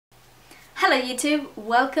Hello YouTube,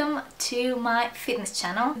 welcome to my fitness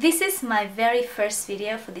channel. This is my very first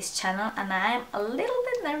video for this channel and I am a little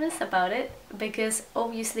bit nervous about it because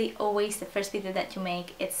obviously always the first video that you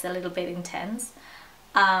make, it's a little bit intense.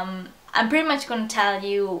 I'm pretty much going to tell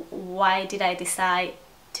you why did I decide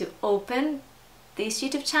to open this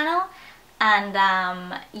YouTube channel and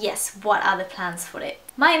yes, what are the plans for it.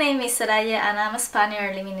 My name is Soraya and I'm a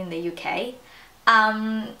Spaniard living in the UK.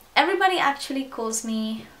 Everybody actually calls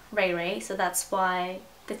me Ray Ray, so that's why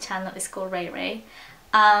the channel is called Ray Ray.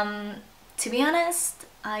 To be honest,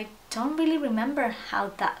 I don't really remember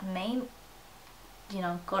how that name,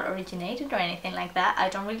 got originated or anything like that. I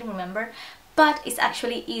don't really remember, but it's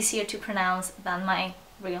actually easier to pronounce than my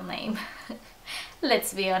real name.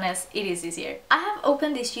 Let's be honest, it is easier. I have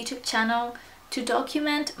opened this YouTube channel to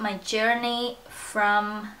document my journey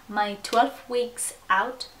from my 12 weeks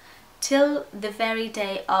out till the very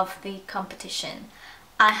day of the competition.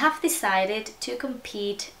 I have decided to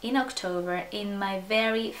compete in October in my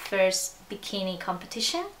very first bikini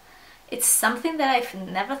competition. It's something that I've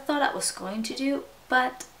never thought I was going to do,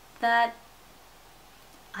 but that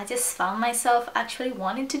I just found myself actually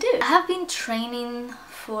wanting to do. I have been training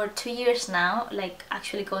for 2 years now, like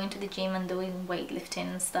actually going to the gym and doing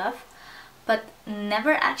weightlifting and stuff, but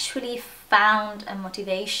never actually found a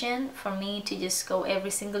motivation for me to just go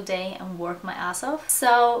every single day and work my ass off.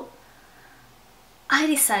 So I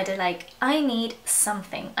decided I need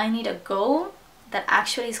something. I need a goal that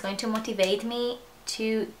actually is going to motivate me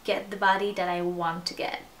to get the body that I want to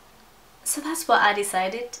get. So that's what I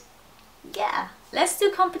decided. Yeah, let's do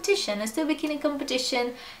competition. Let's do a bikini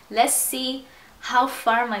competition. Let's see how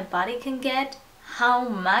far my body can get, how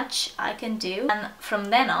much I can do, and from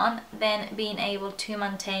then on, being able to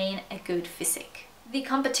maintain a good physique. The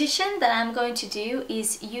competition that I'm going to do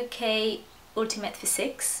is UK Ultimate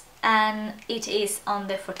Physiques, and it is on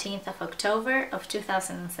the 14th of October of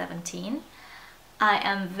 2017. I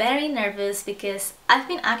am very nervous because I've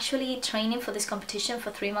been actually training for this competition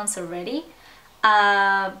for 3 months already,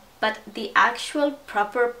 but the actual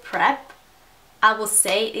proper prep, I will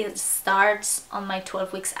say it starts on my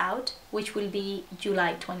 12 weeks out, which will be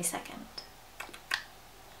July 22nd.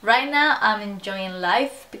 Right now I'm enjoying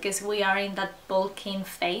life because we are in that bulking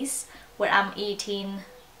phase where I'm eating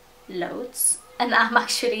loads and I'm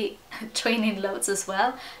actually training loads as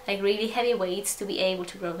well, like really heavy weights to be able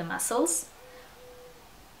to grow the muscles.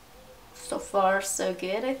 So far so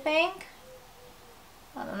good, I think.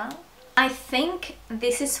 I don't know. I think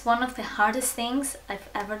this is one of the hardest things I've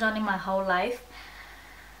ever done in my whole life.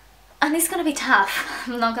 And it's gonna be tough,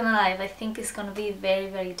 I'm not gonna lie, I think it's gonna be very,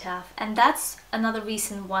 very tough. And that's another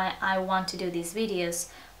reason why I want to do these videos,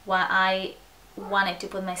 why I wanted to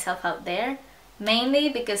put myself out there. Mainly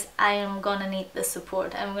because I am gonna need the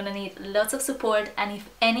support. I'm gonna need lots of support, and if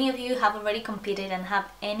any of you have already competed and have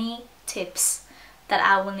any tips that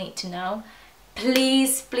I will need to know,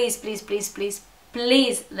 please, please, please, please, please,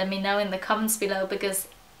 please let me know in the comments below because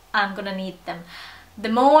I'm gonna need them. The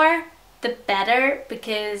more, the better,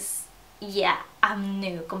 because yeah, I'm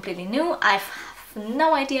new, completely new. I have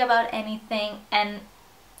no idea about anything, and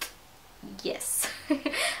yes,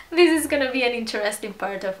 this is gonna be an interesting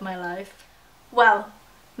part of my life. Well,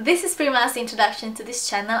 this is pretty much the introduction to this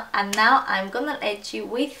channel, and now I'm gonna let you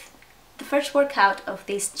with the first workout of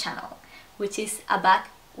this channel, which is a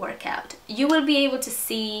back workout. You will be able to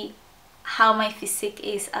see how my physique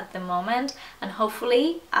is at the moment, and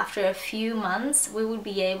hopefully after a few months we will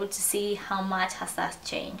be able to see how much has that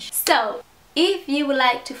changed. So if you would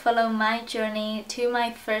like to follow my journey to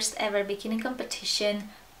my first ever bikini competition,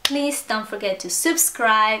 please don't forget to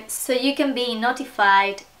subscribe so you can be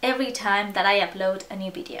notified every time that I upload a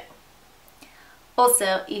new video.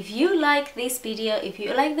 Also, if you like this video, if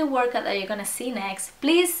you like the workout that you're gonna see next,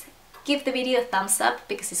 please give the video a thumbs up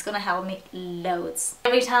because it's gonna help me loads.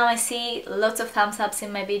 Every time I see lots of thumbs ups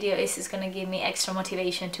in my video, it's just gonna give me extra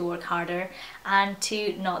motivation to work harder and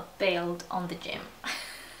to not bail on the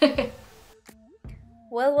gym.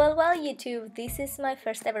 Well, YouTube, this is my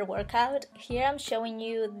first ever workout. Here I'm showing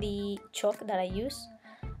you the chalk that I use.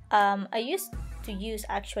 I used to use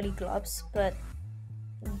actually gloves, but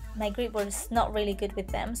my grip was not really good with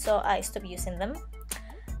them, so I stopped using them.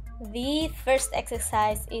 The first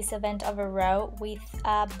exercise is a bent over row with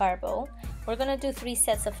a barbell. We're gonna do 3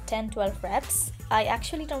 sets of 10-12 reps. I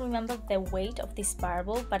actually don't remember the weight of this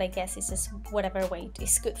barbell, but I guess it's just whatever weight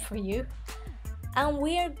is good for you. And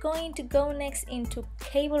we are going to go next into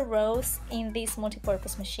cable rows in this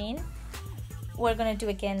multi-purpose machine. We're gonna do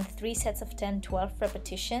again 3 sets of 10-12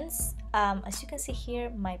 repetitions. As you can see here,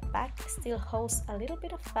 my back still holds a little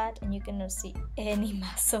bit of fat and you cannot see any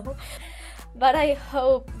muscle. but I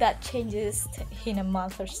hope that changes in a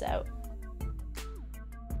month or so.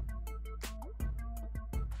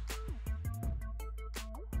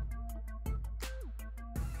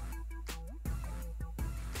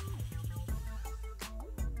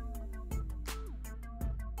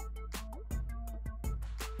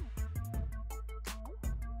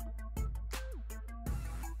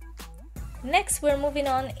 Next, we're moving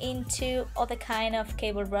on into other kind of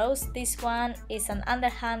cable rows. This one is an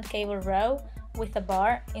underhand cable row with a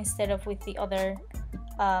bar instead of with the other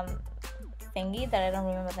thingy that I don't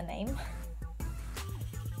remember the name.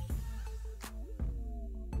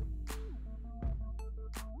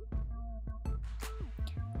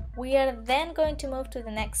 We are then going to move to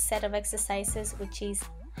the next set of exercises, which is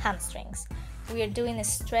hamstrings. We are doing a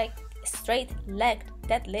straight leg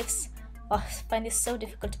deadlifts. Oh, I find it so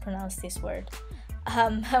difficult to pronounce this word.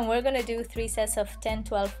 And we're gonna do 3 sets of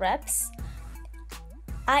 10-12 reps.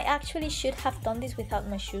 I actually should have done this without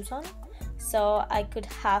my shoes on, so I could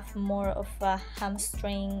have more of a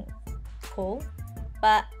hamstring pull,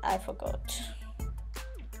 but I forgot.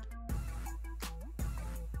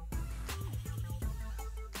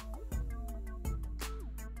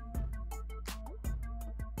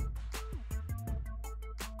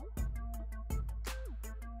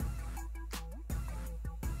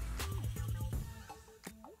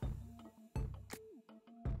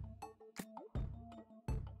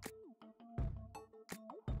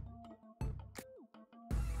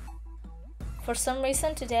 For some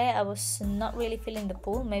reason today I was not really feeling the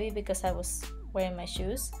pull, maybe because I was wearing my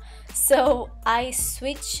shoes. So I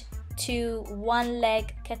switched to 1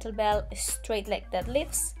 leg kettlebell straight leg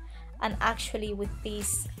deadlifts, and actually with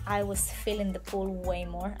these I was feeling the pull way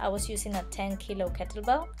more. I was using a 10 kilo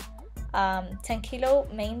kettlebell, 10 kilo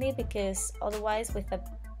mainly because otherwise with a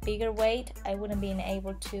bigger weight I wouldn't be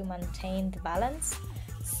able to maintain the balance.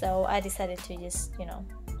 So I decided to just,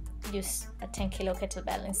 use a 10 kilo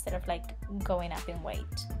kettlebell instead of like going up in weight.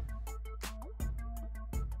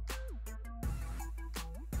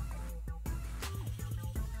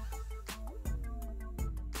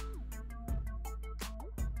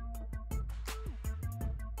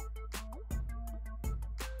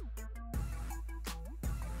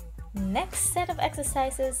 Next set of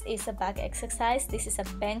exercises is a back exercise. This is a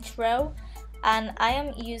bench row and I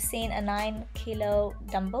am using a 9 kilo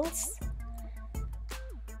dumbbells.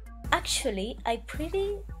 Actually, I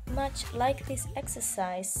pretty much like this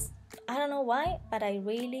exercise. I don't know why, but I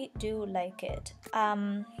really do like it.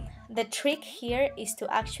 The trick here is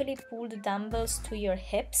to actually pull the dumbbells to your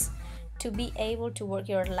hips to be able to work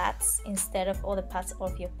your lats instead of all the parts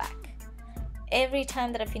of your back. Every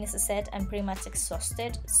time that I finish a set, I'm pretty much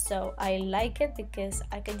exhausted, so I like it because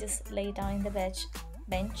I can just lay down in the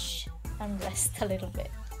bench and rest a little bit.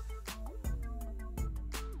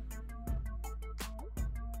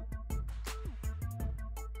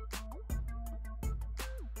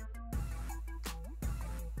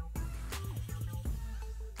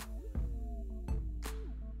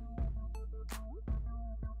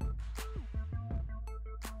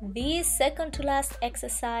 The second to last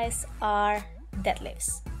exercise are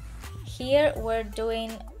deadlifts. Here we're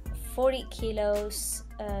doing 40 kilos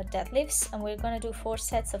deadlifts and we're going to do 4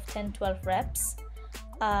 sets of 10-12 reps.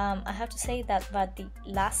 I have to say that but the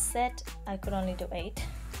last set I could only do 8,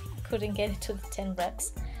 couldn't get it to the 10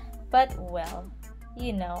 reps, but well,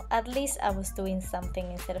 at least I was doing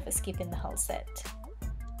something instead of skipping the whole set.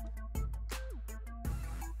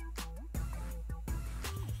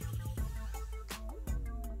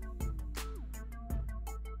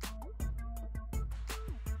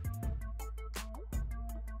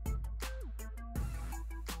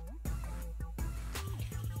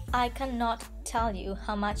 I cannot tell you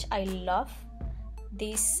how much I love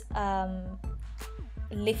these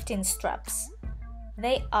lifting straps.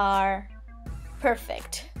 They are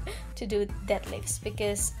perfect to do deadlifts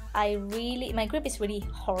because my grip is really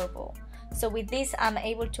horrible. So with this I'm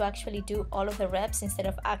able to actually do all of the reps instead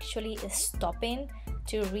of actually stopping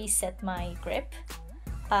to reset my grip.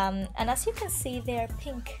 And as you can see, they are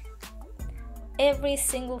pink. Every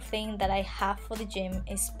single thing that I have for the gym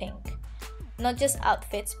is pink. Not just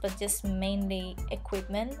outfits, but just mainly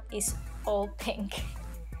equipment is all pink.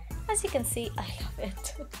 As you can see, I love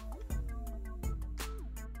it.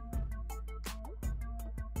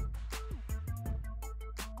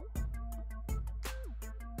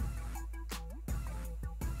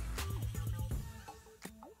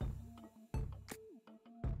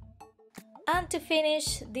 And to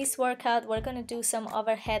finish this workout, we're going to do some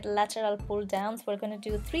overhead lateral pull downs. We're going to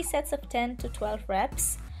do 3 sets of 10 to 12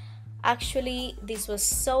 reps. Actually, this was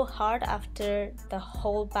so hard after the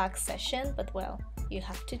whole back session, but well, You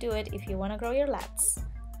have to do it if you want to grow your lats.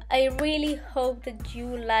 I really hope that you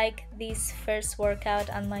like this first workout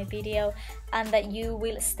and my video, and that you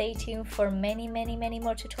will stay tuned for many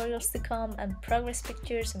more tutorials to come, and progress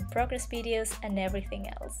pictures and progress videos and everything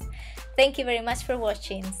else. Thank you very much for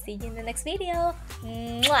watching. See you in the next video.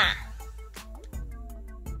 Mwah!